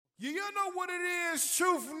You know what it is,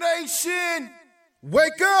 Truth Nation.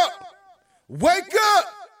 Wake up! Wake up!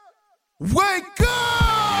 Wake up!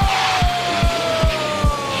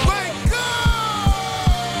 Wake up!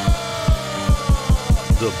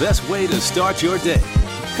 The best way to start your day.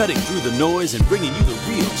 Cutting through the noise and bringing you the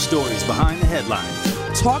real stories behind the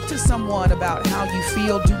headlines. Talk to someone about how you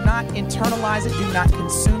feel. Do not internalize it. Do not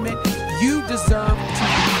consume it. You deserve to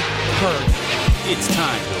be heard. It's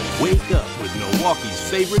time to wake up with Milwaukee's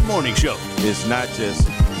favorite morning show. It's not just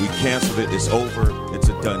we canceled it, it's over, it's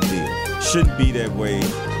a done deal. Shouldn't be that way.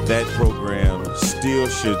 That program still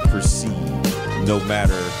should proceed no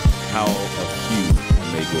matter how a few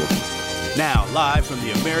may go against it. Now, live from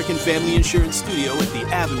the American Family Insurance Studio at the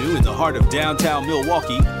Avenue in the heart of downtown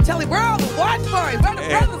Milwaukee. Telly, where all the watch party? Where the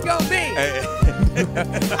brothers gonna be?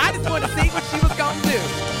 I just want to see what she was gonna do.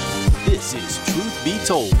 This is Truth Be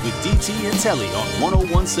Told with DT and Telly on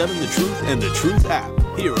 1017 The Truth and The Truth app.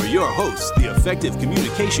 Here are your hosts, the effective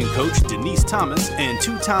communication coach Denise Thomas and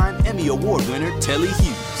two-time Emmy Award winner Telly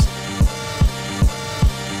Hughes.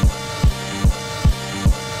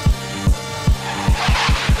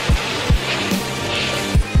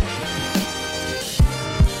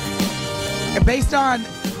 Based on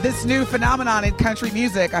this new phenomenon in country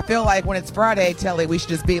music, I feel like when it's Friday, Telly, we should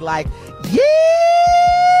just be like, yeah!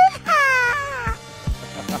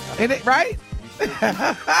 Isn't it right? You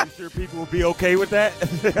sure people will be okay with that?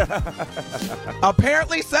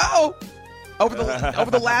 Apparently so. Over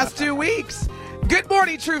the last 2 weeks. Good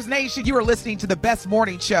morning, Truth Nation. You are listening to the best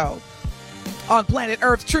morning show on planet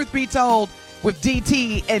Earth, Truth Be Told, with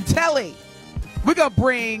DT and Telly. We're going to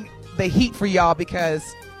bring the heat for y'all because,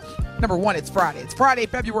 number one, it's Friday. It's Friday,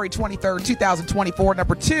 February 23rd, 2024.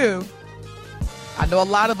 Number two, I know a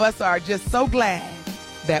lot of us are just so glad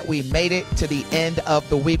that we made it to the end of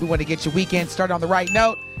the week. We want to get your weekend started on the right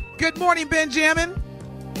note. Good morning, Benjamin.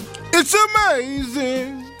 It's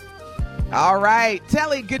amazing. All right.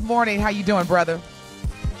 Telly, good morning. How you doing, brother?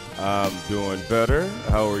 I'm doing better.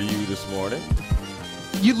 How are you this morning?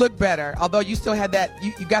 You look better, although you still had that,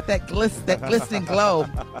 you got that glistening glow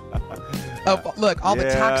of, look, all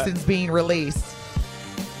the toxins being released.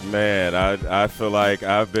 Man, I feel like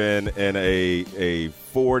I've been in a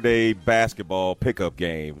 4-day basketball pickup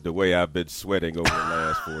game the way I've been sweating over the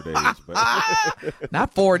last 4 days. But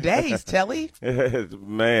Not 4 days, Telly.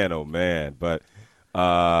 Man, oh man. But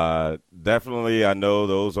definitely I know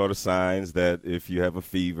those are the signs that if you have a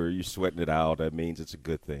fever, you're sweating it out, that means it's a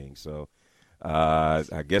good thing. So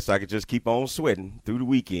I guess I could just keep on sweating through the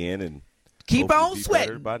weekend and keep on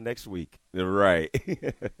sweating by next week. Right.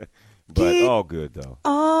 But keep all good, though.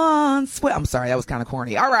 On sweat. I'm sorry, that was kind of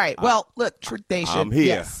corny. All right. Well, look, Truth Nation. I'm here.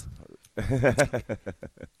 Yes.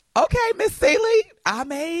 Okay, Miss Seeley. I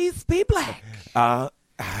may be black.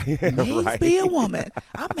 May right. be a woman.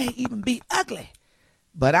 I may even be ugly.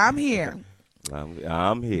 But I'm here.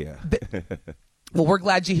 I'm here. Well, we're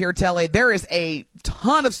glad you're here, Telly. There is a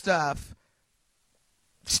ton of stuff,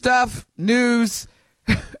 news,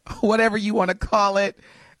 whatever you want to call it,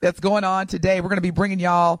 that's going on today. We're going to be bringing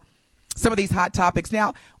y'all some of these hot topics.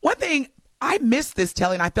 Now, one thing, I missed this,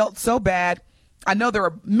 Telly, and I felt so bad. I know there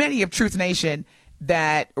are many of Truth Nation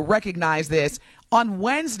that recognize this. On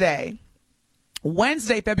Wednesday,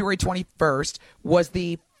 February 21st, was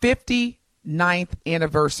the 59th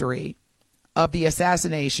anniversary of the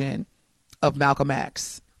assassination of Malcolm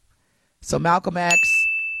X. So Malcolm X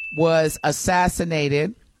was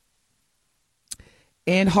assassinated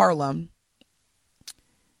in Harlem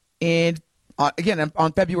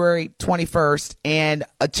on February 21st, and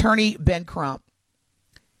attorney Ben Crump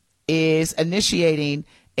is initiating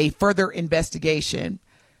a further investigation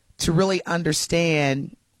to really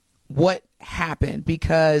understand what happened,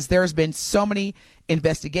 because there's been so many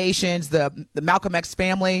investigations. The Malcolm X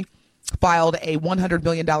family filed a $100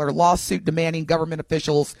 million lawsuit demanding government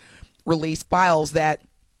officials release files that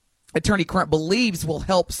attorney Crump believes will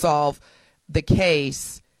help solve the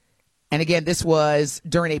case. And again, this was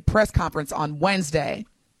during a press conference on Wednesday,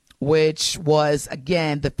 which was,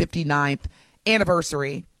 again, the 59th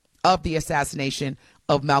anniversary of the assassination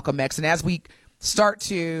of Malcolm X. And as we start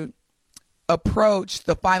to approach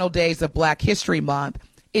the final days of Black History Month,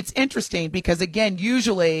 it's interesting because, again,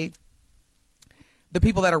 usually the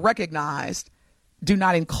people that are recognized do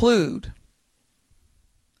not include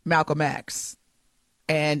Malcolm X.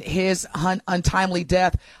 And his untimely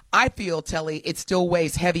death, I feel, Telly, it still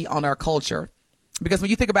weighs heavy on our culture. Because when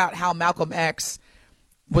you think about how Malcolm X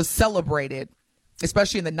was celebrated,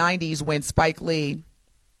 especially in the 90s when Spike Lee,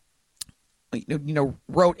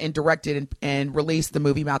 wrote and directed and released the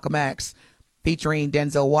movie Malcolm X, featuring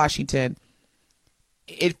Denzel Washington,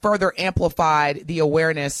 it further amplified the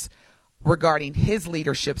awareness regarding his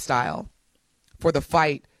leadership style for the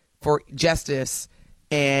fight for justice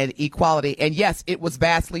and equality. And yes, it was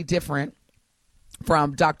vastly different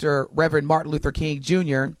from Dr. Reverend Martin Luther King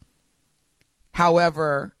Jr.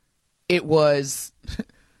 However, it was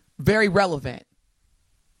very relevant.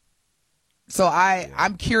 So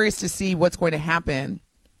I'm curious to see what's going to happen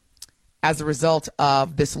as a result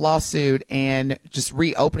of this lawsuit and just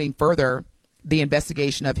reopening further the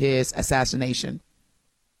investigation of his assassination.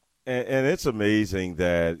 And it's amazing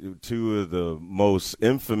that two of the most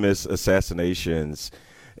infamous assassinations,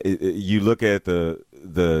 you look at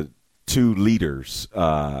the two leaders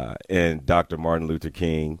in Dr. Martin Luther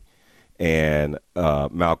King and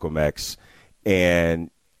Malcolm X,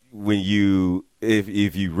 and when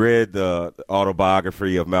if you read the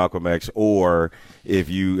autobiography of Malcolm X, or if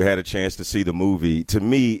you had a chance to see the movie, to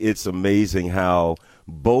me it's amazing how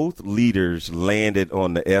both leaders landed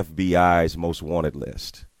on the FBI's most wanted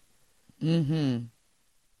list. Mm-hmm.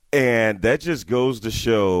 And that just goes to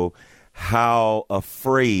show how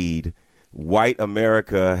afraid white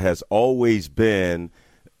America has always been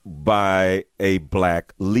by a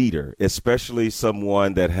black leader, especially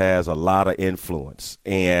someone that has a lot of influence.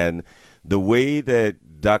 And the way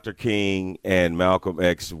that Dr. King and Malcolm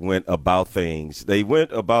X went about things, they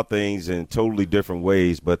went about things in totally different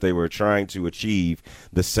ways, but they were trying to achieve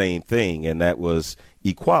the same thing, and that was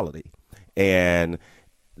equality. And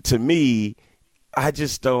to me, I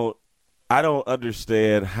don't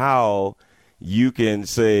understand how you can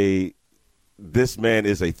say this man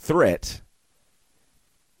is a threat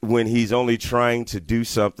when he's only trying to do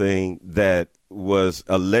something that was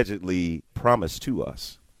allegedly promised to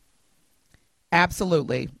us.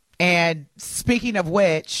 Absolutely. And speaking of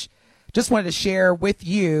which, just wanted to share with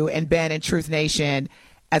you and Ben and Truth Nation,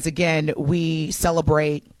 as again, we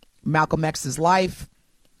celebrate Malcolm X's life.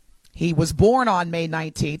 He was born on May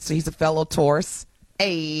 19th, so he's a fellow Taurus.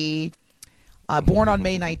 Born on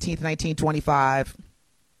May 19th, 1925.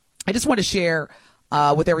 I just want to share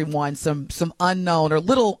with everyone some unknown or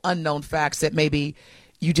little unknown facts that maybe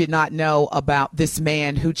you did not know about this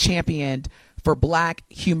man who championed for black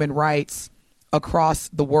human rights across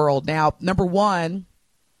the world. Now, number one,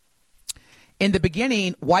 in the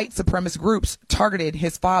beginning, white supremacist groups targeted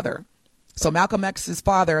his father. So Malcolm X's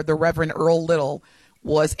father, the Reverend Earl Little,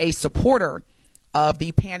 was a supporter of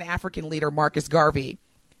the Pan-African leader Marcus Garvey.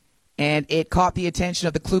 And it caught the attention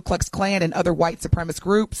of the Ku Klux Klan and other white supremacist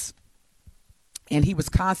groups. And he was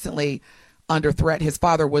constantly under threat. His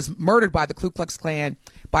father was murdered by the Ku Klux Klan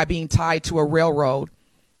by being tied to a railroad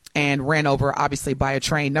and ran over, obviously, by a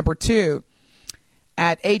train. Number two,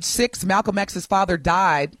 at age 6, Malcolm X's father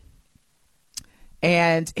died.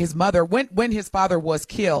 And his mother, when his father was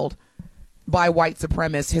killed by white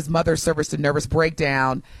supremacists, his mother suffered a nervous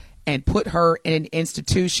breakdown and put her in an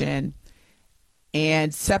institution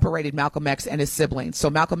and separated Malcolm X and his siblings. So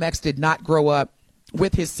Malcolm X did not grow up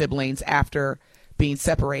with his siblings after being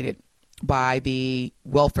separated by the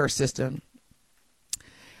welfare system.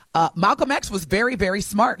 Malcolm X was very, very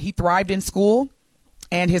smart. He thrived in school,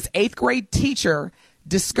 and his 8th grade teacher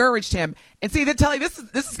discouraged him. And see, they tell you this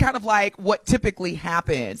is kind of like what typically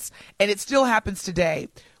happens, and it still happens today,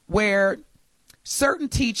 where certain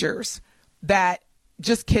teachers that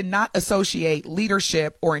just cannot associate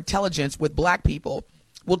leadership or intelligence with black people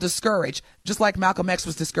will discourage, just like Malcolm X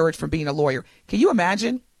was discouraged from being a lawyer. Can you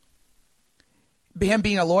imagine him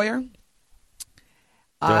being a lawyer?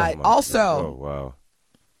 Also, wow.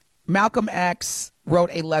 Malcolm X wrote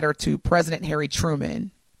a letter to President Harry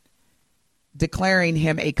Truman declaring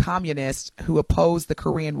him a communist who opposed the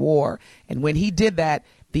Korean War. And when he did that,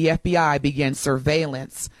 the FBI began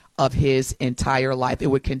surveillance of his entire life. It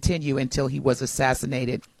would continue until he was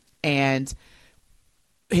assassinated. And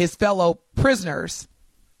his fellow prisoners,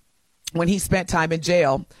 when he spent time in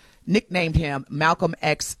jail, nicknamed him Malcolm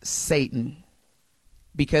X Satan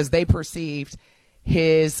because they perceived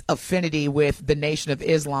his affinity with the Nation of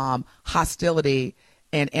Islam, hostility,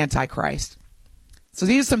 and Antichrist. So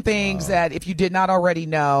these are some things that if you did not already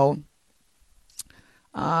know.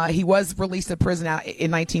 He was released from prison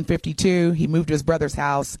in 1952. He moved to his brother's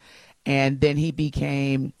house, and then he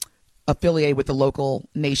became affiliated with the local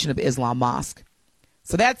Nation of Islam mosque.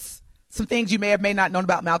 So that's some things you may not known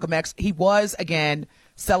about Malcolm X. He was, again,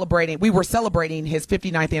 we were celebrating his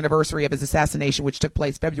 59th anniversary of his assassination, which took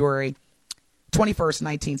place February 21st,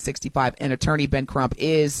 1965, and attorney Ben Crump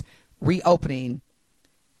is reopening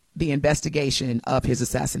the investigation of his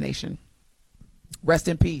assassination. Rest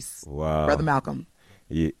in peace, wow, Brother Malcolm.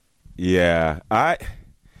 Yeah,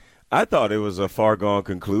 I thought it was a far-gone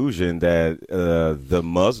conclusion that the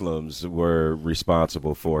Muslims were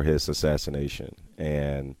responsible for his assassination.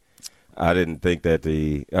 And I didn't think that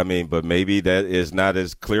but maybe that is not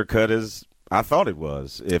as clear-cut as I thought it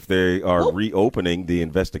was if they are reopening the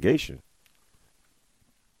investigation.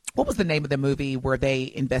 What was the name of the movie where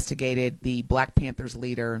they investigated the Black Panthers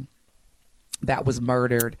leader that was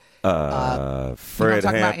murdered? Fred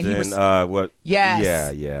Hampton. What?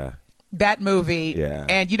 Yes. Yeah. That movie. Yeah.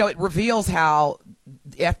 And, it reveals how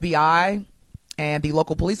the FBI and the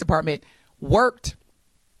local police department worked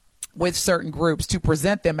with certain groups to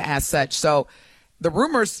present them as such. So the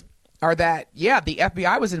rumors are that, the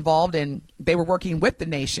FBI was involved and they were working with the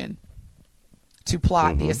nation to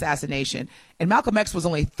plot the assassination. And Malcolm X was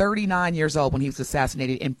only 39 years old when he was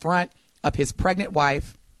assassinated in front of his pregnant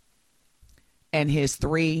wife and his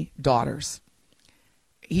 3 daughters.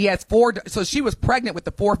 He has 4, so she was pregnant with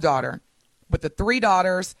the 4th daughter, but the 3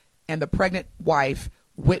 daughters and the pregnant wife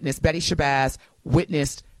witnessed, Betty Shabazz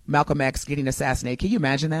witnessed Malcolm X getting assassinated. Can you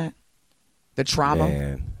imagine that? The trauma.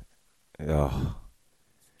 Man. Oh.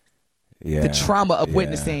 Yeah. The trauma of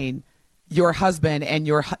witnessing your husband and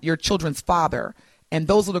your children's father, and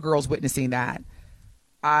those little girls witnessing that.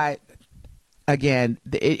 It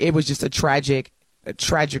was just a tragic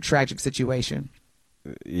situation.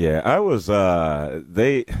 Yeah, I was I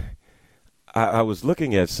was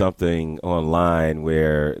looking at something online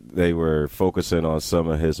where they were focusing on some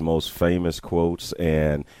of his most famous quotes,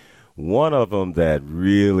 and one of them that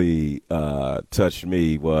really touched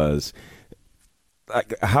me was,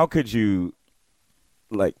 like, how could you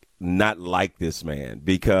not like this man?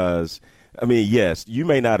 Because, yes, you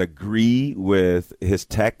may not agree with his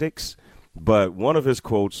tactics, but one of his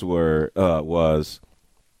quotes was,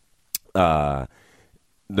 no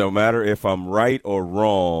matter if I'm right or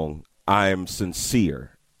wrong, I'm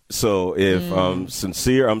sincere. So if I'm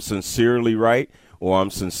sincere, I'm sincerely right, or I'm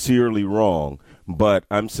sincerely wrong, but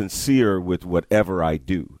I'm sincere with whatever I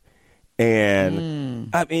do.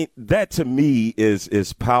 And that to me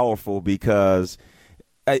is powerful because,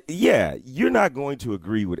 you're not going to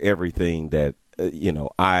agree with everything that,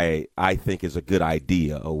 I think is a good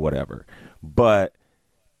idea or whatever. But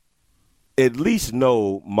at least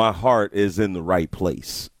know my heart is in the right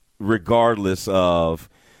place, regardless of,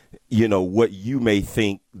 what you may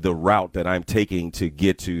think the route that I'm taking to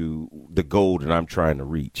get to the goal that I'm trying to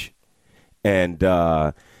reach.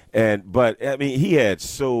 But he had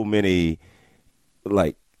so many,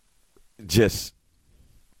 just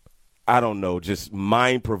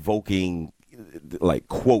mind-provoking,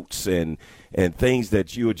 quotes and things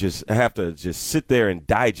that you would just have to just sit there and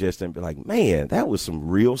digest and be like, man, that was some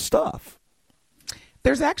real stuff.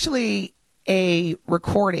 There's actually a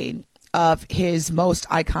recording of his most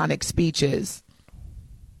iconic speeches.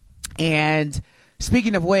 And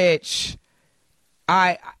speaking of which,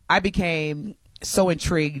 I became so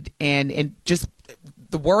intrigued and just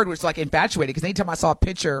the word was infatuated, because anytime I saw a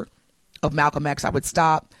picture of Malcolm X, I would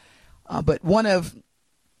stop. But one of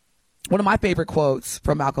my favorite quotes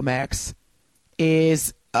from Malcolm X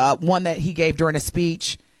is one that he gave during a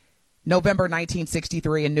speech November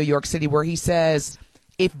 1963 in New York City, where he says,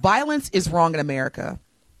 "If violence is wrong in America,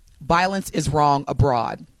 violence is wrong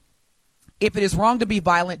abroad. If it is wrong to be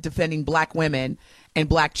violent defending black women and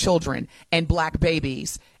black children and black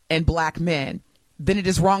babies and black men, then it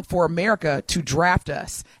is wrong for America to draft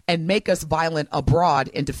us and make us violent abroad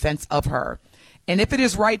in defense of her. And if it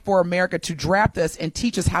is right for America to draft us and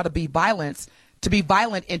teach us how to be violent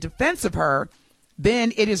in defense of her,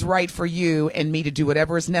 then it is right for you and me to do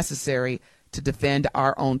whatever is necessary to defend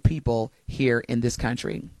our own people here in this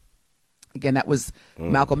country." Again, that was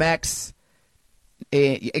Malcolm X.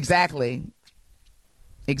 Exactly.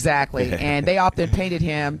 And they often painted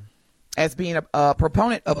him as being a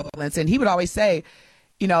proponent of violence. And he would always say,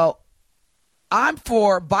 I'm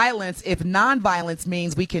for violence if nonviolence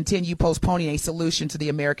means we continue postponing a solution to the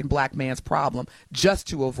American black man's problem just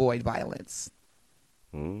to avoid violence.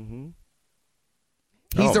 Mm-hmm.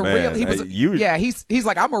 He's he's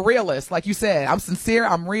like, I'm a realist. Like you said, I'm sincere.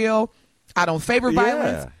 I'm real. I don't favor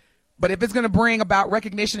violence. But if it's going to bring about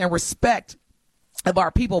recognition and respect of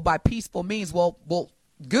our people by peaceful means, well,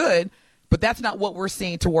 good. But that's not what we're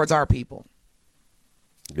seeing towards our people.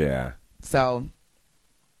 Yeah. So.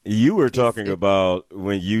 You were talking about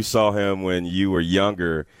when you saw him when you were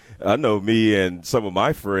younger. I know me and some of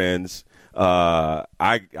my friends, I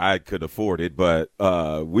could afford it, but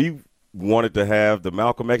we wanted to have the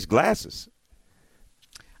Malcolm X glasses.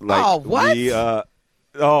 What?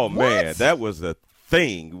 Man, that was a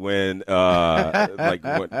thing when,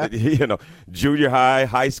 junior high,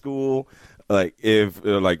 high school. Like if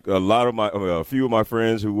like a few of my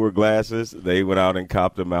friends who wore glasses, they went out and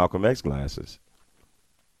copped the Malcolm X glasses.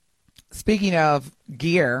 Speaking of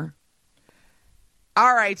gear,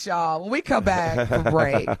 all right, y'all. When we come back from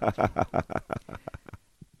break,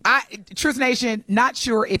 Truth Nation, not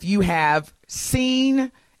sure if you have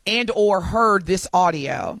seen and or heard this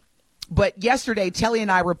audio, but yesterday Telly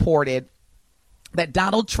and I reported that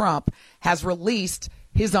Donald Trump has released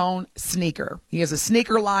his own sneaker. He has a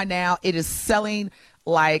sneaker line now. It is selling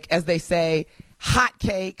like, as they say,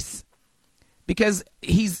 hotcakes, because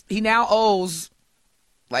he now owes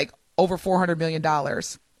like over $400 million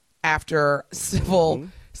after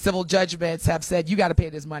civil judgments have said you got to pay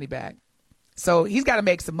this money back. So he's got to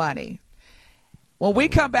make some money. When we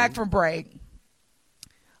come back from break,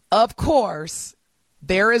 of course,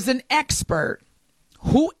 there is an expert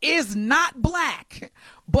who is not black,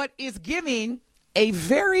 but is giving a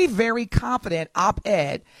very, very confident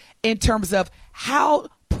op-ed in terms of how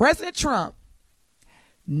President Trump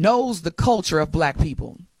knows the culture of black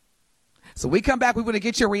people. So we come back. We want to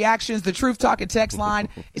get your reactions. The Truth Talking text line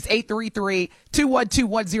is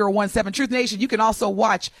 833-212-1017. Truth Nation, you can also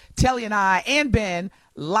watch Telly and I and Ben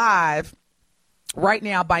live right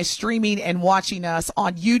now by streaming and watching us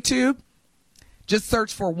on YouTube. Just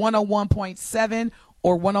search for 101.7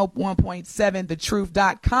 or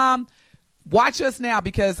 101.7thetruth.com. Watch us now,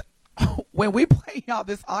 because when we play y'all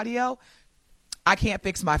this audio, I can't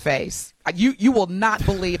fix my face. You will not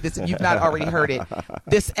believe this if you've not already heard it.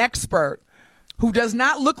 This expert, who does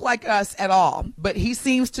not look like us at all, but he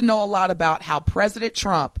seems to know a lot about how President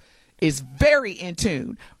Trump is very in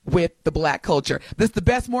tune with the black culture. This is the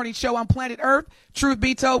best morning show on planet Earth. Truth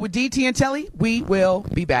Be Told with DT and Telly. We will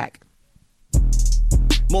be back.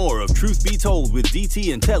 More of Truth Be Told with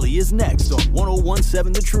DT and Telly is next on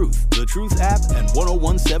 1017 The Truth, The Truth app, and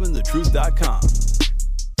 1017thetruth.com.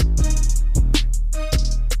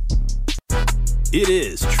 It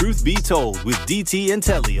is Truth Be Told with DT and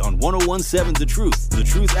Telly on 1017 The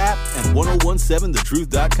Truth app, and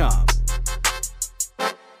 1017thetruth.com.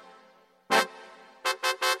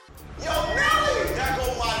 Yo, Nelly! There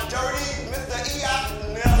go my dirty Mr.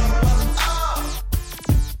 E.I. Nelly,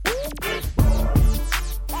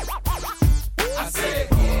 what's up? I said,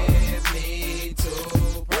 give me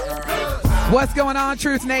two pearls. What's going on,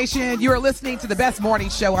 Truth Nation? You are listening to the best morning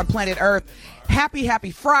show on planet Earth.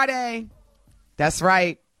 Happy Friday. That's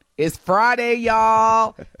right. It's Friday,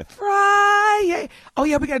 y'all. Friday. Oh,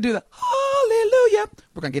 yeah, we got to do the hallelujah.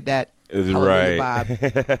 We're going to get that vibe.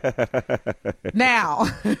 Now,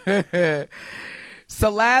 so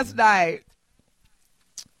last night,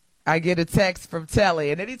 I get a text from Telly.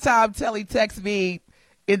 And anytime Telly texts me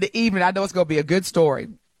in the evening, I know it's going to be a good story.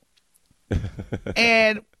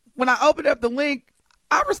 And when I opened up the link,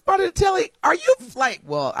 I responded to Telly, are you like,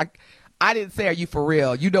 well, I didn't say, are you for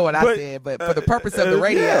real? You know what I said, but for the purpose of the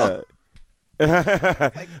radio.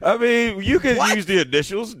 Yeah. I mean, you can use the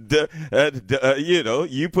initials. You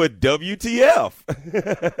put WTF.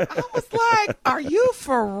 I was like, are you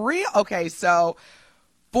for real? Okay, so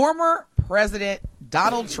former President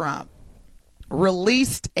Donald Trump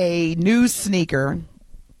released a new sneaker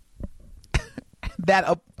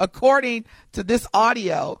that, according to this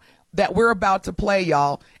audio that we're about to play,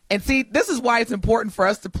 y'all. And see, this is why it's important for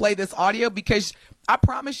us to play this audio, because I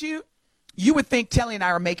promise you, you would think Telly and I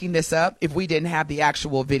are making this up if we didn't have the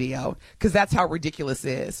actual video, because that's how ridiculous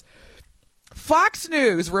it is. Fox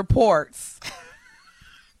News reports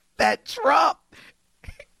that Trump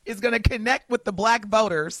is going to connect with the black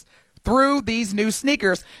voters through these new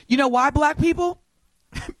sneakers. You know why, black people?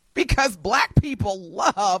 Because black people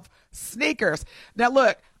love sneakers. Now,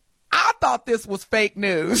 look, I thought this was fake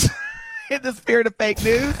news. In the spirit of fake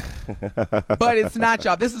news, but it's not,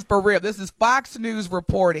 y'all. This is for real. This is Fox News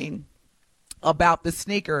reporting about the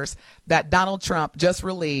sneakers that Donald Trump just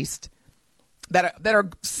released that are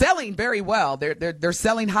selling very well. They're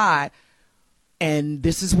selling high, and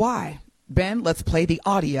this is why. Ben, let's play the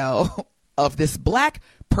audio of this black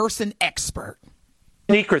person expert.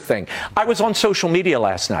 Sneaker thing. I was on social media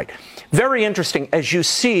last night. Very interesting as you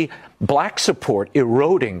see black support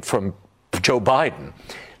eroding from Joe Biden.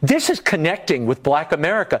 This is connecting with black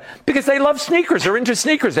America because they love sneakers. They're into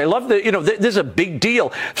sneakers. They love this is a big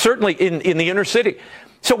deal, certainly in the inner city.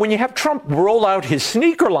 So when you have Trump roll out his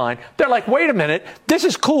sneaker line, they're like, wait a minute, this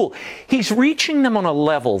is cool. He's reaching them on a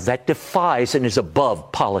level that defies and is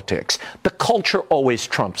above politics. The culture always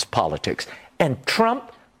trumps politics. And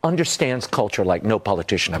Trump understands culture like no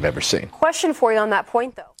politician I've ever seen. Question for you on that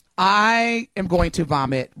point, though. I am going to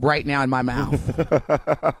vomit right now in my mouth.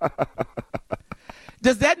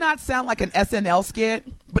 Does that not sound like an SNL skit?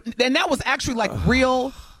 And that was actually like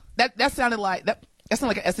real. that sounded like that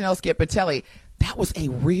sounded like an SNL skit, but Telly, that was a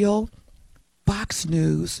real Fox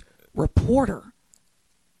News reporter.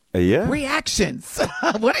 Yeah. Reactions.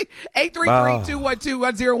 What?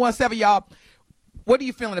 833-212-1017, y'all. What are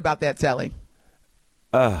you feeling about that, Telly?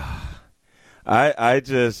 I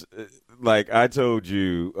just, like I told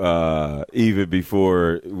you even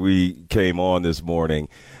before we came on this morning,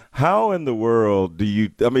 how in the world do you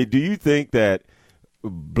think that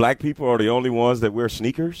black people are the only ones that wear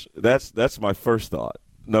sneakers? That's my first thought,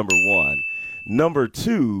 number one. Number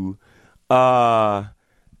two, what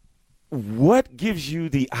gives you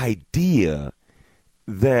the idea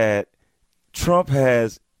that Trump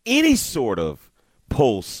has any sort of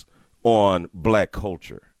pulse on black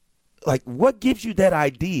culture? Like, what gives you that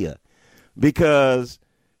idea? Because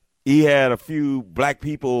he had a few black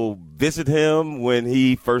people visit him when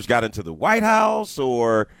he first got into the White House,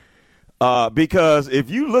 or because if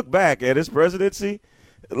you look back at his presidency,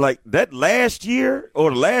 like that last year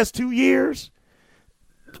or the last 2 years,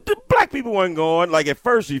 the black people weren't going. Like at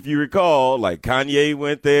first, if you recall, like Kanye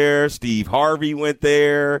went there, Steve Harvey went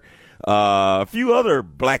there, a few other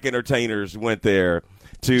black entertainers went there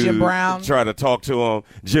to Jim Brown. Try to talk to him.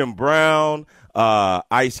 Jim Brown,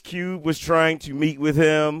 Ice Cube was trying to meet with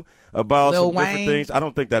him about Lil some different Wayne. things. I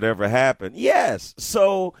don't think that ever happened. Yes.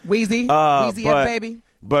 So Weezy F, baby.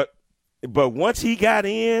 But once he got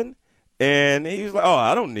in and he was like, oh,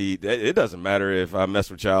 I don't need that. It doesn't matter if I mess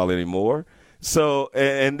with y'all anymore. So,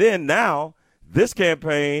 and then now this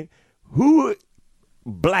campaign, who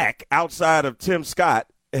black outside of Tim Scott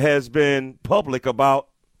has been public about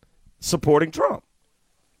supporting Trump?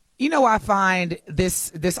 You know, I find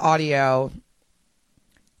this audio,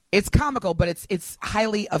 it's comical, but it's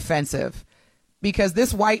highly offensive, because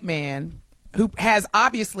this white man who has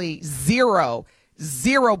obviously zero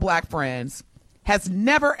black friends has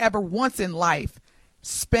never ever once in life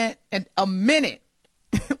spent a minute,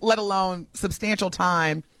 let alone substantial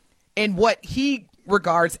time, in what he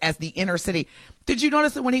regards as the inner city. Did you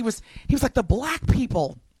notice that when he was like, the black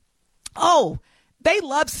people, oh, they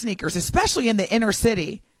love sneakers, especially in the inner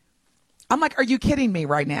city. I'm like, are you kidding me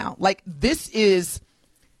right now? Like, this is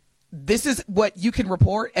what you can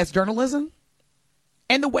report as journalism?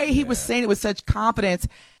 And the way he was saying it with such confidence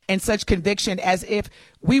and such conviction, as if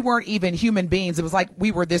we weren't even human beings. It was like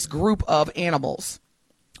we were this group of animals.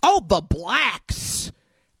 Oh, the blacks,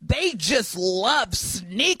 they just love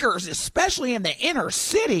sneakers, especially in the inner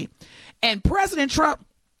city. And President Trump,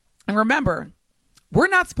 and remember, we're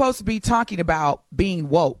not supposed to be talking about being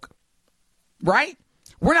woke, right?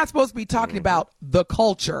 We're not supposed to be talking about the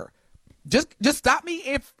culture. Just stop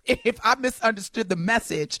me if I misunderstood the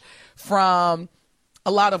message from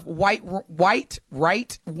a lot of white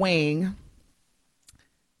right-wing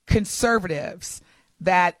conservatives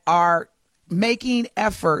that are making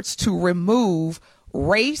efforts to remove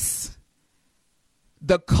race,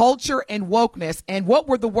 the culture, and wokeness. And what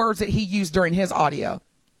were the words that he used during his audio?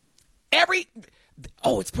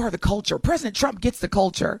 It's part of the culture. President Trump gets the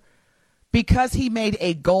culture because he made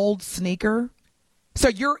a gold sneaker. So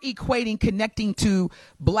you're equating connecting to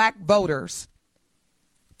black voters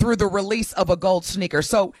through the release of a gold sneaker.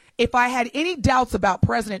 So if I had any doubts about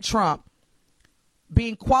President Trump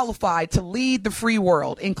being qualified to lead the free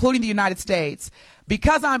world, including the United States,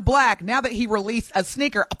 because I'm black, now that he released a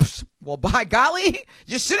sneaker, well, by golly,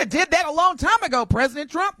 you should have did that a long time ago, President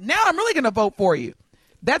Trump. Now I'm really going to vote for you.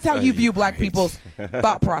 That's how you view black people's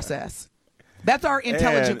thought process. That's our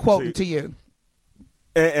intelligent quote to you.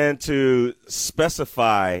 And to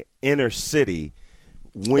specify inner city,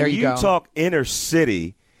 when you talk inner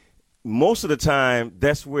city, most of the time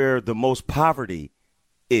that's where the most poverty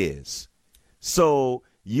is. So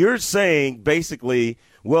you're saying basically,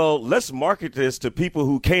 well, let's market this to people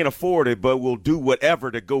who can't afford it, but will do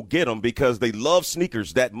whatever to go get them because they love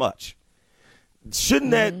sneakers that much.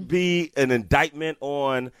 Shouldn't that be an indictment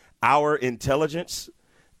on our intelligence?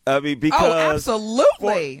 I mean, because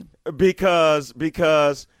absolutely. Because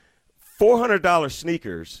 $400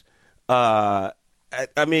 sneakers. I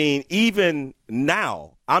mean, even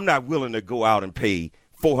now, I'm not willing to go out and pay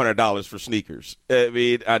 $400 for sneakers. I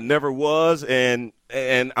mean, I never was, and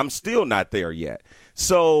I'm still not there yet.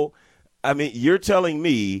 So, I mean, you're telling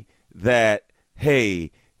me that, hey,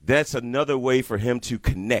 that's another way for him to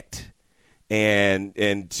connect. And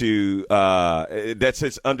to that's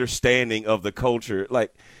his understanding of the culture.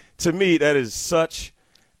 Like, to me, that is such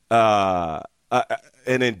an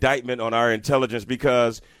indictment on our intelligence,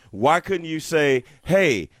 because why couldn't you say,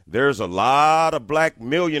 hey, there's a lot of black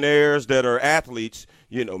millionaires that are athletes.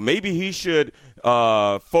 You know, maybe he should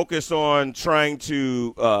focus on trying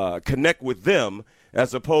to connect with them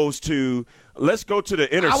as opposed to let's go to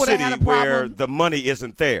the inner city where the money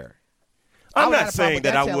isn't there. I'm not saying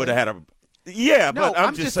that I would have had a but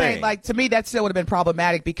I'm just saying, like, to me, that still would have been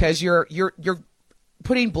problematic because you're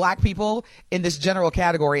putting black people in this general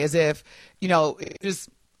category as if, it's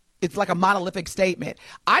like a monolithic statement.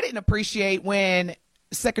 I didn't appreciate when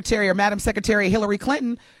Madam Secretary Hillary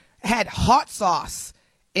Clinton had hot sauce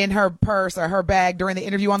in her purse or her bag during the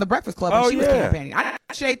interview on The Breakfast Club when she was campaigning. I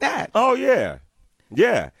appreciate that. Oh, yeah.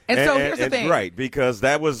 Yeah. And so here's the thing. Right, because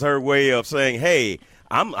that was her way of saying, hey,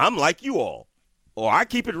 I'm like you all. Or I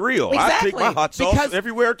keep it real. Exactly. I take my hot sauce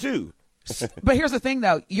everywhere, too. But here's the thing,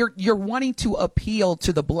 though. You're wanting to appeal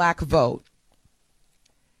to the black vote.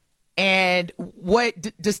 And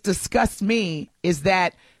what just disgusts me is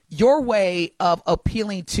that your way of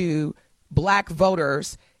appealing to black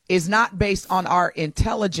voters is not based on our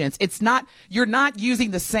intelligence. You're not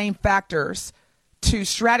using the same factors to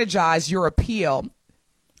strategize your appeal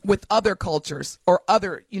with other cultures or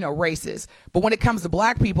other, races. But when it comes to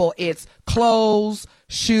black people, it's clothes,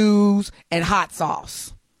 shoes, and hot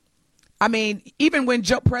sauce. I mean, even when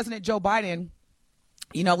President Joe Biden,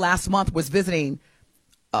 last month was visiting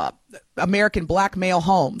American black male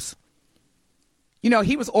homes,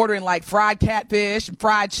 he was ordering like fried catfish and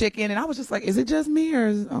fried chicken. And I was just like, is it just me or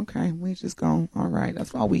okay, we just go, all right,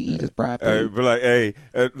 that's all we eat is fried food. But like,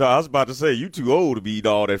 no, I was about to say, you too old to be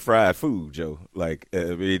eating all that fried food, Joe. Like,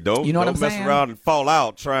 don't mess around and fall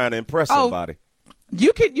out trying to impress somebody.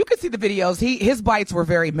 You could see the videos. His bites were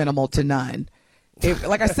very minimal to none.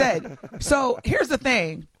 Like I said, so here's the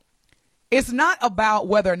thing. It's not about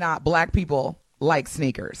whether or not black people like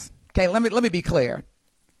sneakers. Okay, let me be clear.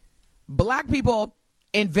 Black people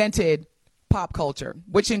invented pop culture,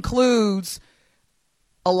 which includes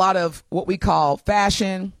a lot of what we call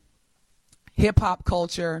fashion, hip hop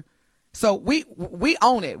culture. So we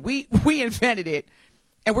own it. We invented it,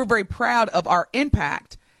 and we're very proud of our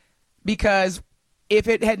impact, because if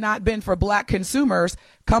it had not been for black consumers,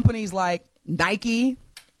 companies like Nike,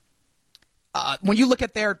 when you look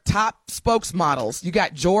at their top spokesmodels, you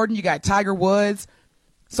got Jordan, you got Tiger Woods.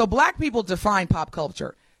 So black people define pop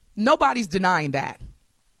culture. Nobody's denying that.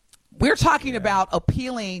 We're talking about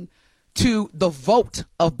appealing to the vote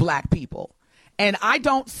of black people. And I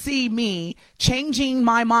don't see me changing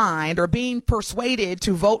my mind or being persuaded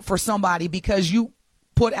to vote for somebody because you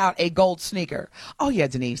put out a gold sneaker. Oh, yeah,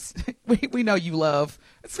 Denise, we know you love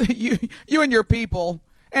you and your people,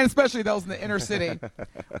 and especially those in the inner city.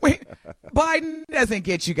 Biden doesn't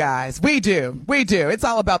get you guys. We do. It's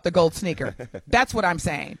all about the gold sneaker. That's what I'm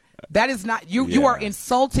saying. That is not you. You are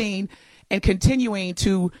insulting and continuing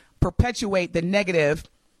to perpetuate the negative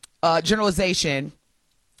generalization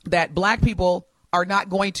that black people are not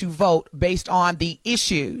going to vote based on the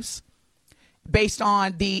issues, based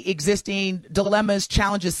on the existing dilemmas,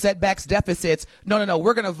 challenges, setbacks, deficits. No.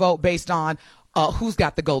 We're going to vote based on who's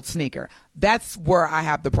got the gold sneaker. That's where I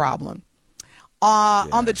have the problem.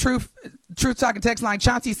 On the Truth Talking text line,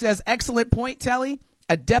 Chauncey says, excellent point, Telly.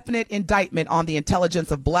 A definite indictment on the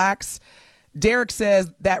intelligence of blacks. Derek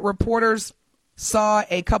says that reporters saw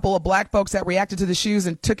a couple of black folks that reacted to the shoes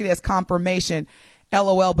and took it as confirmation.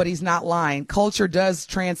 LOL, but he's not lying. Culture does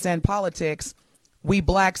transcend politics. We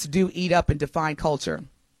blacks do eat up and define culture.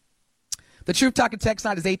 The Truth Talking text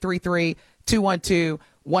line is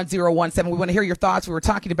 833-212-1017. We want to hear your thoughts. We were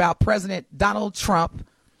talking about President Donald Trump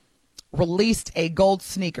released a gold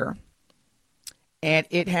sneaker, and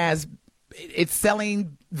it's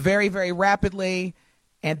selling very, very rapidly.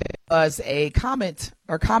 And there was a comment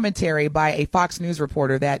or commentary by a Fox News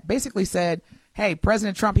reporter that basically said, hey,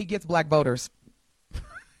 President Trump, he gets black voters.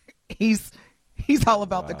 He's all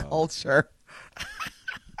about the culture.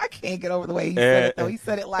 I can't get over the way he said it, though. He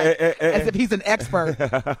said it like as if he's an expert.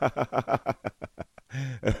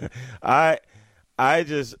 I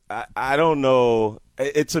don't know.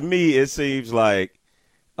 To me, it seems like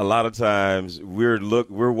a lot of times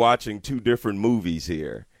we're watching two different movies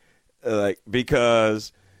here,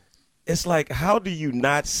 because it's like, how do you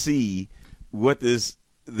not see what this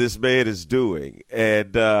man is doing?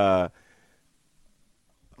 And all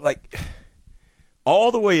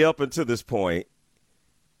the way up until this point,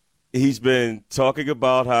 he's been talking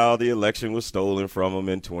about how the election was stolen from him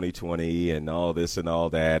in 2020 and all this and all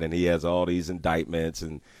that, and he has all these indictments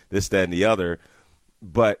and this, that, and the other.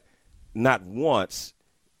 But not once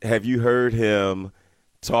have you heard him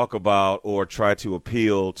talk about or try to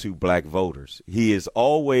appeal to black voters. He has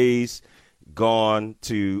always gone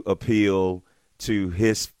to appeal to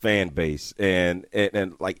his fan base. And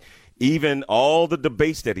like, even all the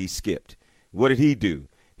debates that he skipped, what did he do?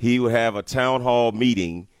 He would have a town hall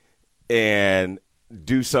meeting and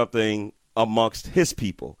do something amongst his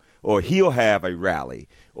people, or he'll have a rally,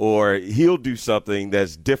 or he'll do something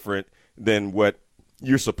that's different than what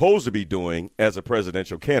you're supposed to be doing as a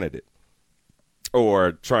presidential candidate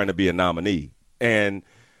or trying to be a nominee. And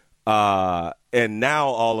now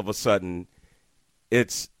all of a sudden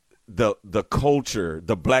it's the culture,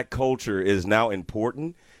 the black culture is now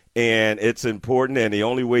important, and it's important. And the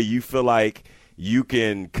only way you feel like you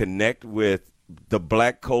can connect with the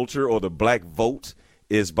black culture or the black vote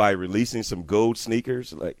is by releasing some gold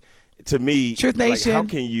sneakers. Like, to me, Truth Nation, how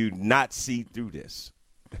can you not see through this?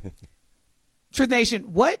 Truth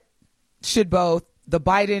Nation, what should both the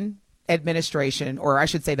Biden administration, or I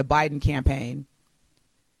should say the Biden campaign,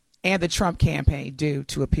 and the Trump campaign do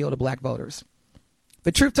to appeal to black voters?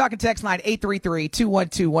 The Truth Talking text line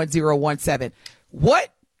 833-212-1017. What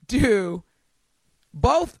do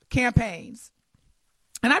both campaigns,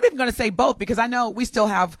 and I'm even going to say both because I know we still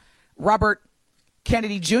have Robert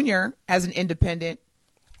Kennedy Jr. as an independent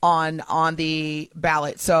on the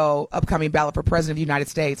ballot, so upcoming ballot for president of the United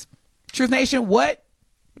States. Truth Nation, what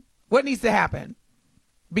needs to happen?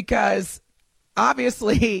 Because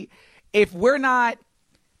obviously, if we're not,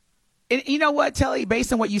 and you know what, Telly,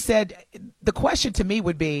 based on what you said, the question to me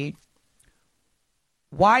would be,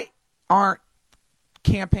 why aren't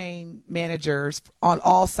campaign managers on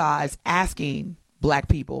all sides asking black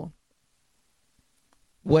people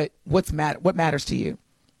what matters to you,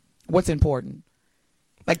 what's important?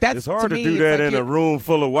 Like, that's, it's hard to me, do that like in a room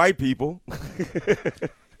full of white people.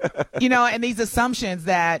 And these assumptions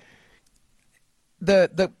that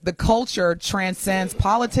the culture transcends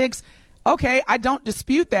politics. Okay, I don't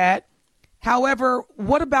dispute that. However,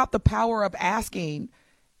 what about the power of asking,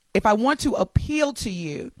 if I want to appeal to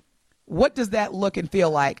you, what does that look and feel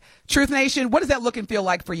like? Truth Nation, what does that look and feel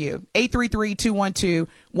like for you?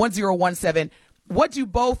 833-212-1017. What do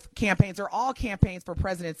both campaigns or all campaigns for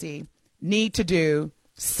presidency need to do,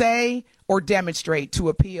 say, or demonstrate to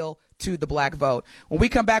appeal to the black vote? When we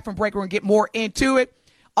come back from break, we're going to get more into it.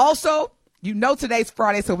 Also, you know today's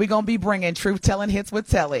Friday, so we're going to be bringing Truth Telling Hits with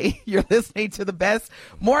Telly. You're listening to the best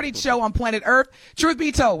morning show on planet Earth, Truth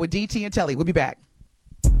Be Told with DT and Telly. We'll be back.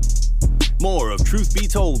 More of Truth Be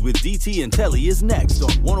Told with DT and Telly is next on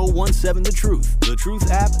 1017 The Truth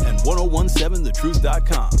app, and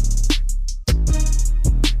 1017thetruth.com.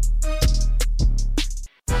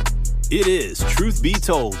 It is Truth Be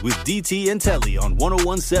Told with DT and Telly on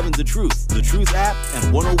 1017 The Truth app,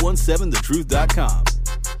 and 1017thetruth.com.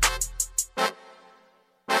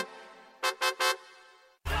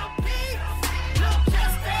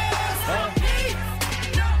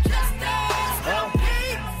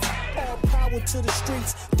 To the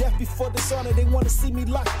streets, death before dishonor, they want to see me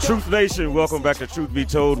locked up. Truth Nation, welcome back to Truth Be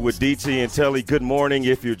Told with DT and Telly. Good morning.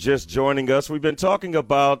 If you're just joining us, we've been talking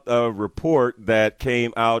about a report that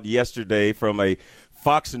came out yesterday from a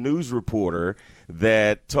Fox News reporter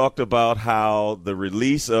that talked about how the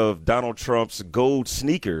release of Donald Trump's gold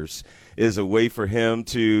sneakers is a way for him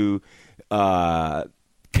to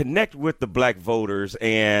connect with the black voters.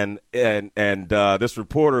 And this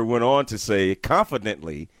reporter went on to say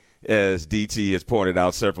confidently, as DT has pointed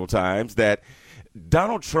out several times, that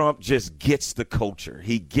Donald Trump just gets the culture.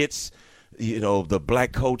 He gets, the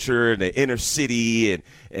black culture and the inner city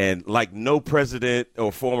and like no president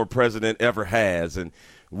or former president ever has. And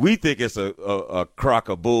we think it's a crock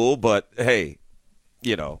of bull, but hey,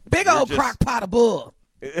 big old crock pot of bull.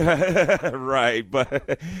 Right.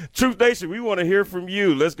 But Truth Nation, we want to hear from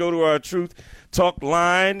you. Let's go to our Truth Talk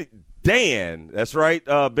line. Dan, that's right,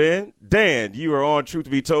 Ben. Dan, you are on Truth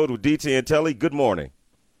Be Told with DT and Telly. Good morning.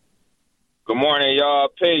 Good morning, y'all.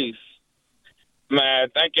 Peace. Man,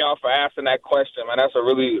 thank y'all for asking that question, man. That's a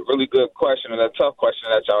really, really good question and a tough question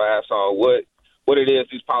that y'all asked on what it is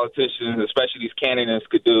these politicians, especially these candidates,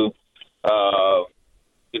 could do,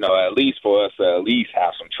 at least for us to at least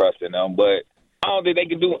have some trust in them. But I don't think they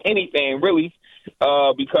can do anything, really,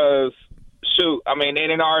 because – shoot, I mean, they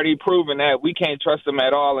done already proven that we can't trust them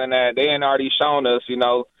at all, and that they done already shown us,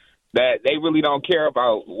 that they really don't care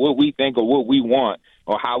about what we think or what we want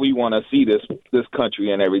or how we want to see this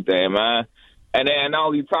country and everything, man. And then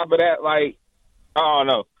on top of that, like, I don't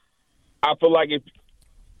know. I feel like if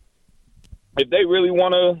they really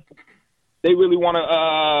want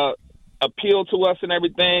to appeal to us and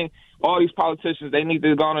everything, all these politicians, they need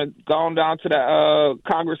to go on down to the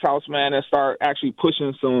Congress House, man, and start actually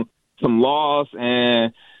pushing some laws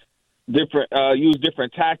and use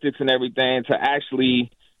different tactics and everything to actually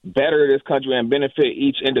better this country and benefit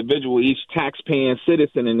each individual, each tax-paying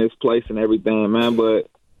citizen in this place and everything, man. But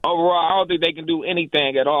overall, I don't think they can do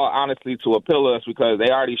anything at all, honestly, to appeal to us because they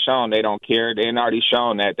already shown they don't care. They already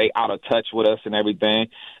shown that they out of touch with us and everything.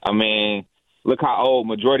 I mean, look how old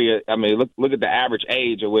majority of, I mean, look at the average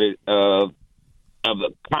age of the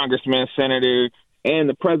congressman, senator, and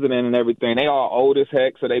the president and everything. They all old as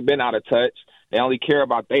heck, so they've been out of touch. They only care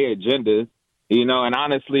about their agenda, you know, and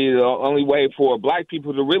honestly, the only way for black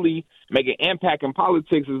people to really make an impact in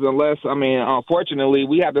politics is unless, I mean, unfortunately,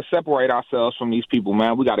 we have to separate ourselves from these people,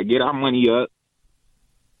 man. We got to get our money up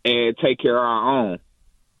and take care of our own.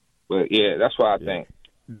 But, yeah, that's what I think.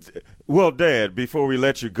 Well, Dad, before we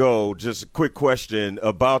let you go, just a quick question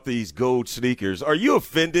about these gold sneakers. Are you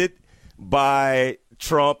offended by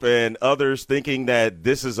Trump and others thinking that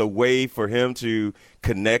this is a way for him to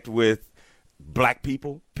connect with black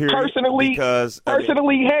people, period? Personally,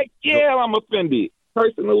 heck yeah, I'm offended.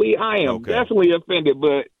 Personally, I am definitely offended,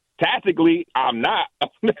 but tactically, I'm not.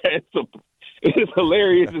 It's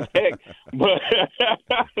hilarious as heck,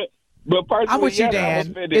 but personally, I'm with you, Dan.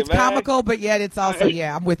 I'm offended, it's man. Comical, but yet it's also,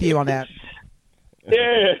 I'm with you on that.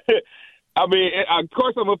 Yeah. I mean, of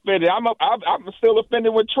course I'm offended. I'm still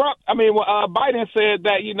offended with Trump. I mean, when Biden said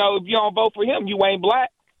that, you know, if you don't vote for him, you ain't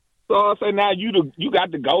black. So I say now you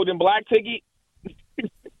got the golden black ticket.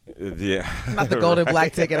 Yeah. Not the golden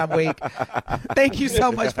black ticket. I'm weak. Thank you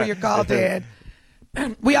so much for your call, Dan.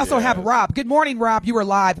 We also have Rob. Good morning, Rob. You are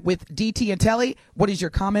live with DT and Telly. What is your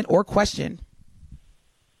comment or question?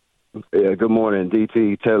 Yeah, good morning,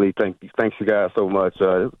 DT, Telly. Thanks you guys so much. It's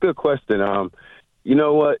a good question. You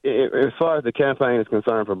know what? As far as the campaign is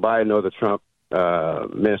concerned for Biden or the Trump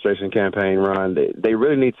administration campaign run, they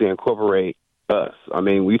really need to incorporate us. I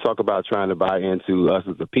mean, we talk about trying to buy into us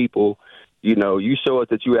as a people. You know, you show us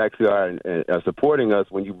that you actually are supporting us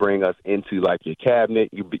when you bring us into, like, your cabinet.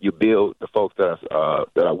 You build the folks that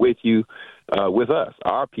are with you, with us,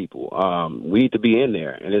 our people. We need to be in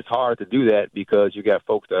there. And it's hard to do that because you got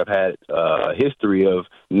folks that have had a history of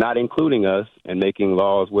not including us and making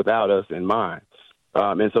laws without us in mind.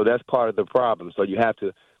 And so that's part of the problem. So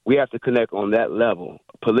we have to connect on that level,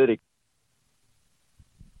 politically.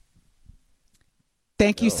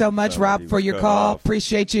 Thank you so much, Rob, for your call.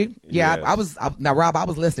 Appreciate you. Yeah, yes. Rob, I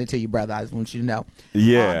was listening to you, brother. I just want you to know.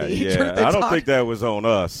 Yeah. I don't think that was on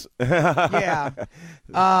us. Yeah.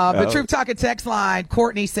 The Truth Talking text line,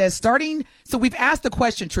 Courtney says, so we've asked the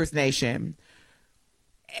question, Truth Nation.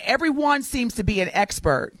 Everyone seems to be an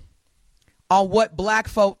expert on what black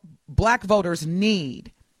voters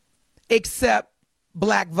need, except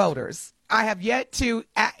black voters. I have yet to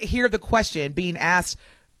hear the question being asked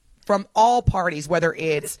from all parties, whether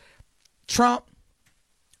it's Trump,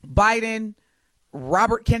 Biden,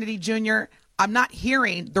 Robert Kennedy Jr. I'm not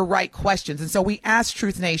hearing the right questions. And so we asked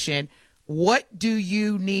Truth Nation, what do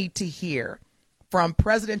you need to hear from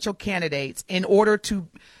presidential candidates in order to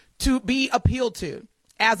be appealed to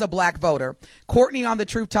as a black voter? Courtney on the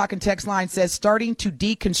Truth Talking text line says, starting to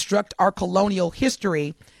deconstruct our colonial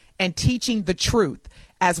history and teaching the truth,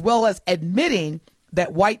 as well as admitting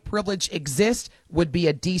that white privilege exists, would be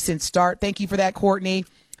a decent start. Thank you for that, Courtney.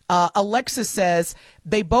 Alexis says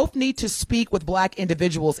they both need to speak with black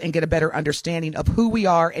individuals and get a better understanding of who we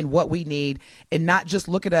are and what we need, and not just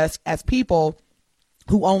look at us as people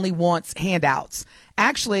who only wants handouts.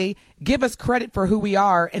 Actually, give us credit for who we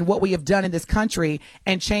are and what we have done in this country,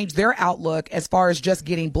 and change their outlook as far as just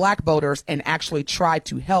getting black voters, and actually try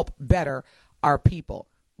to help better our people.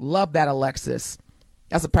 Love that, Alexis.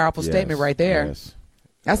 That's a powerful statement right there. Yes.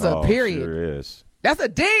 That's a period. Sure is. That's a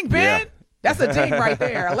ding, Ben. Yeah. That's a ding right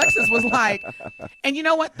there. Alexis was like, and you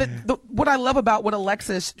know what? What I love about what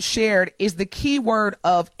Alexis shared is the key word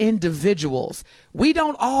of individuals. We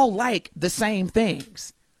don't all like the same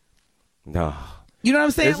things. No. You know what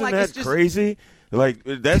I'm saying? Isn't that crazy? Like,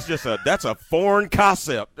 that's a foreign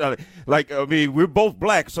concept. I mean, we're both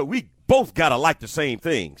black, so we both got to like the same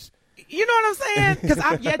things. You know what I'm saying? Because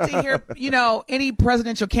I've yet to hear, any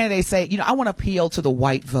presidential candidate say, I want to appeal to the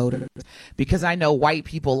white voters because I know white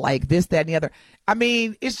people like this, that, and the other. I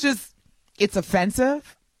mean, it's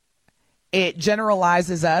offensive. It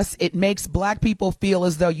generalizes us. It makes black people feel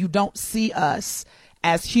as though you don't see us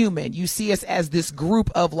as human. You see us as this group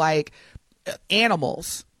of like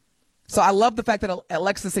animals. So I love the fact that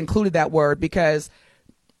Alexis included that word because,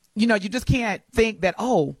 you just can't think that,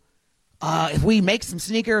 if we make some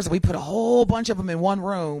sneakers, we put a whole bunch of them in one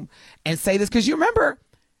room and say this. Because you remember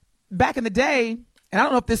back in the day, and I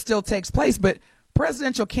don't know if this still takes place, but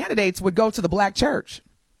presidential candidates would go to the black church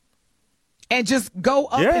and just go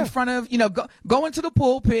up in front of, go into the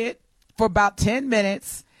pulpit for about 10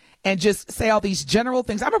 minutes and just say all these general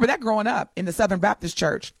things. I remember that growing up in the Southern Baptist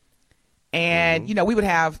Church. And, we would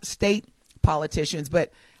have state politicians,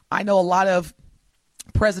 but I know a lot of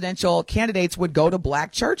presidential candidates would go to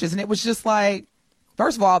black churches, and it was just like,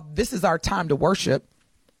 first of all, this is our time to worship.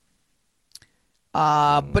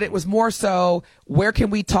 But it was more so, where can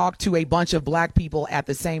we talk to a bunch of black people at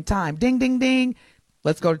the same time? Ding, ding, ding.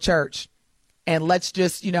 Let's go to church. And let's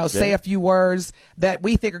just, say a few words that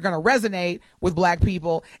we think are going to resonate with black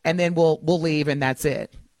people, and then we'll leave, and that's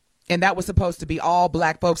it. And that was supposed to be all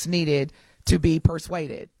black folks needed to be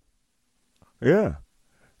persuaded. Yeah.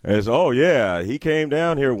 He came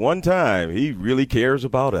down here one time. He really cares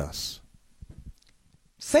about us.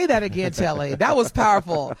 Say that again, Telly. That was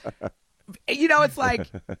powerful. It's like,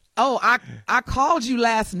 I called you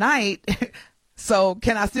last night. So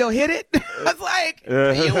can I still hit it? I was like,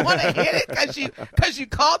 do you want to hit it because you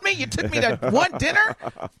called me? You took me to one dinner?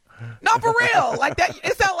 No, for real. Like that.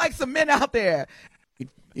 It sounds like some men out there.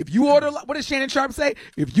 If you order, what does Shannon Sharp say?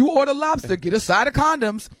 If you order lobster, get a side of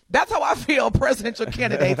condoms. That's how I feel presidential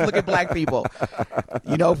candidates look at black people.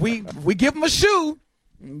 If we give them a shoe,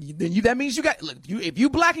 then that means you got, look, if you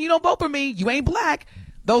black and you don't vote for me, you ain't black.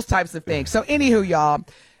 Those types of things. So anywho, y'all,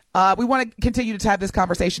 we want to continue to have this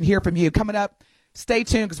conversation, hear from you. Coming up, stay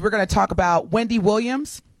tuned because we're going to talk about Wendy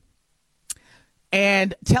Williams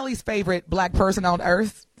and Telly's favorite black person on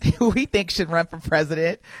earth who we think should run for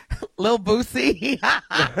president, Lil Boosie.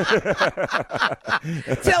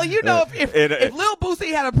 Telly, if Lil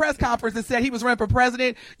Boosie had a press conference and said he was running for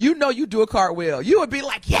president, you'd do a cartwheel. You would be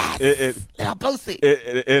like, yes, Lil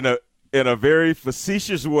Boosie. In a very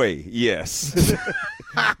facetious way, yes.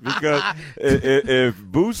 Because if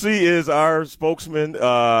Boosie is our spokesman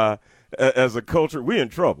as a culture, we're in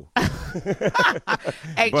trouble.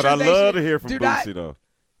 Hey, but I love to hear from Boosie, though.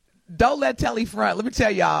 Don't let Telly front. Let me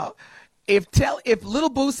tell y'all. If Little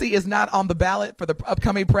Boosie is not on the ballot for the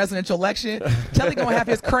upcoming presidential election, Telly gonna have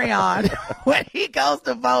his crayon when he goes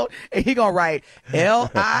to vote, and he gonna write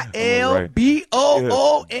LILBOOSIE.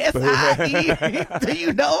 Do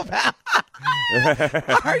you know about?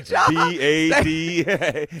 BADAZZ.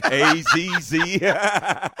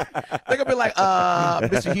 They're gonna be like,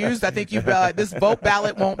 Mr. Hughes, I think this vote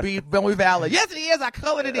ballot won't be valid. Yes, it is. I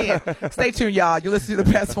colored it in. Stay tuned, y'all. You listen to the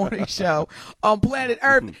Best Morning Show on planet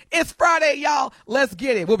Earth. It's Friday, y'all. Let's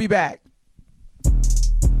get it. We'll be back.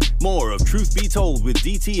 More of Truth Be Told with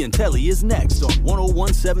DT and Telly is next on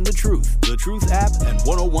 1017 The Truth, The Truth app, and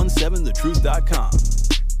 1017thetruth.com.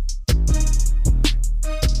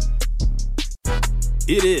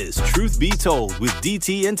 It is Truth Be Told with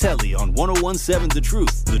DT and Telly on 1017 The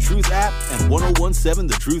Truth, The Truth app, and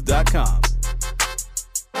 1017thetruth.com.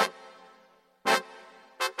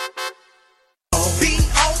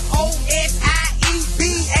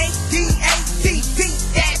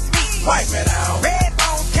 Wipe it out. Red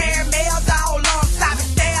bone caramels all on top and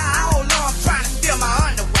stare all on trying to steal my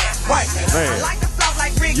underwear. Wipe it out. Man. I like the sauce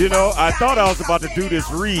like Rick. I thought I was about to do this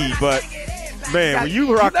read, but man, when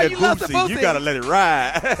you rock that Boosie, you gotta let it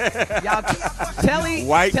ride. Y'all, Telly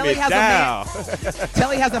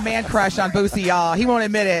has a man crush on Boosie, y'all. He won't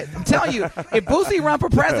admit it. I'm telling you, if Boosie run for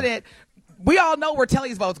president, we all know where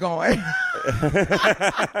Telly's vote's going.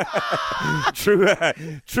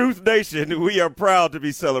 Truth Nation, we are proud to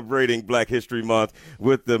be celebrating Black History Month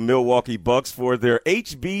with the Milwaukee Bucks for their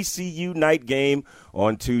HBCU night game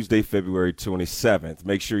on Tuesday, February 27th.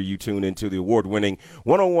 Make sure you tune into the award-winning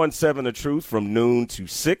 1017 The Truth from noon to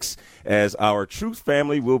 6 as our Truth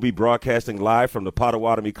family will be broadcasting live from the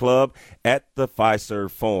Potawatomi Club at the Fiserv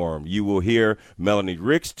Forum. You will hear Melanie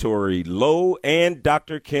Ricks, Tori Lowe, and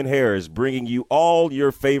Dr. Ken Harris bringing you all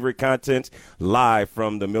your favorite content live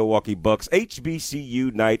from the Milwaukee Bucks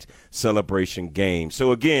HBCU night celebration game.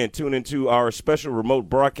 So again, tune into our special remote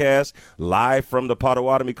broadcast live from the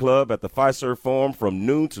Potawatomi Club at the Fiserv Forum from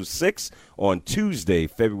noon to 6 on Tuesday,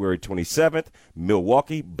 February 27th,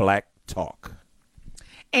 Milwaukee Black Talk.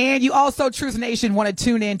 And you also, Truth Nation, want to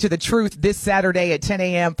tune in to The Truth this Saturday at 10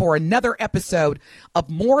 a.m. for another episode of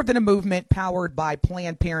More Than a Movement powered by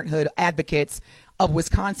Planned Parenthood Advocates of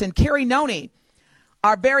Wisconsin. Carrie Noni,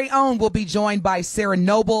 our very own, will be joined by Sarah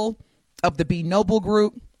Noble of the B Noble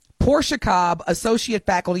Group, Portia Cobb, Associate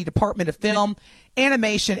Faculty, Department of Film,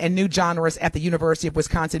 Animation, and New Genres at the University of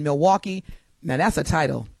Wisconsin-Milwaukee. Now, that's a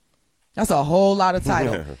title. That's a whole lot of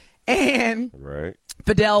title. And right.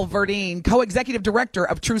 Fidel Verdine, co-executive director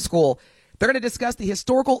of True School. They're going to discuss the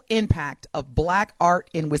historical impact of Black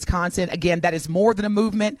art in Wisconsin. Again, that is More Than a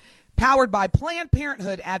Movement, powered by Planned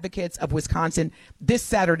Parenthood Advocates of Wisconsin, this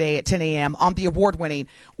Saturday at 10 a.m. on the award-winning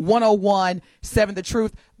 1017 The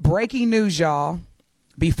Truth. Breaking news, y'all.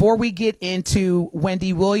 Before we get into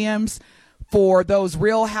Wendy Williams, for those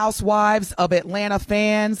Real Housewives of Atlanta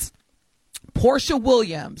fans, Portia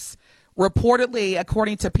Williams, reportedly,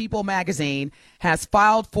 according to People magazine, has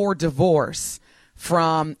filed for divorce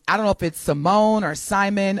from, I don't know if it's Simone or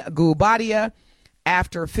Simon Guobadia.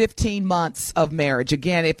 after 15 months of marriage.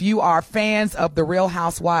 Again, if you are fans of The Real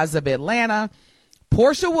Housewives of Atlanta,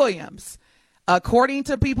 Portia Williams, according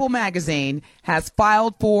to People magazine, has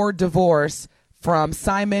filed for divorce from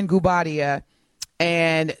Simon Guobadia.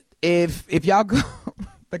 And if y'all go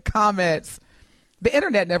the comments, the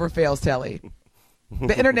internet never fails, Telly.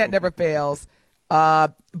 The internet never fails.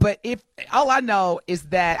 But if all I know is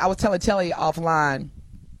that I was telling Telly offline,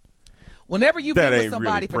 whenever you've been with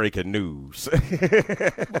somebody, really breaking news.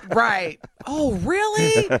 Right. Oh,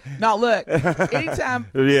 really? No, look. Anytime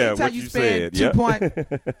you spend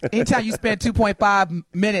anytime you spend 2.5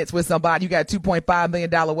 minutes with somebody, you got a $2.5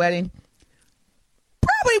 million wedding.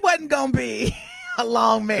 Probably wasn't gonna be a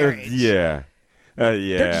long marriage. Yeah.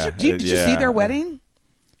 Did you see their wedding?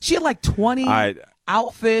 She had like 20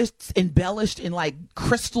 outfits embellished in like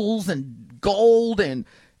crystals and gold, and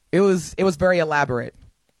it was very elaborate.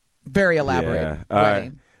 Very elaborate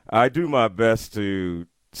wedding. I do my best to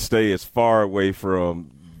stay as far away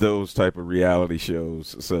from those type of reality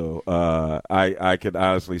shows. So I can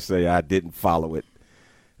honestly say I didn't follow it.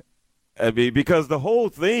 I mean, because the whole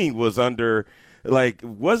thing was under, like,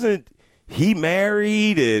 wasn't he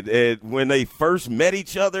married and when they first met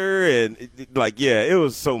each other and it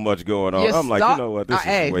was so much going on. I'm like, you know what, this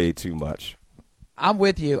is way too much. I'm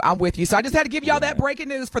with you. So I just had to give y'all that breaking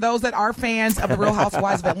news for those that are fans of The Real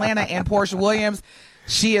Housewives of Atlanta and Portia Williams.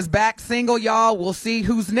 She is back single, y'all. We'll see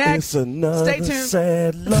who's next. It's another Stay tuned.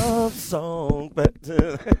 sad love song.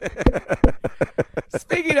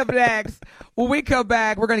 Speaking of next, when we come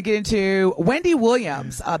back, we're going to get into Wendy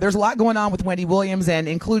Williams. There's a lot going on with Wendy Williams, and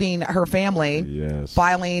including her family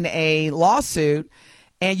filing a lawsuit.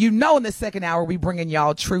 And in the second hour, we bringing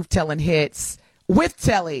y'all truth-telling hits with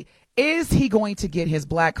Telly. Is he going to get his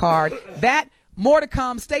black card? That, more to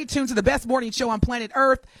come. Stay tuned to the best morning show on planet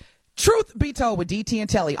Earth. Truth Be Told with DT and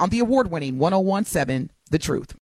Telly on the award-winning 101.7 The Truth.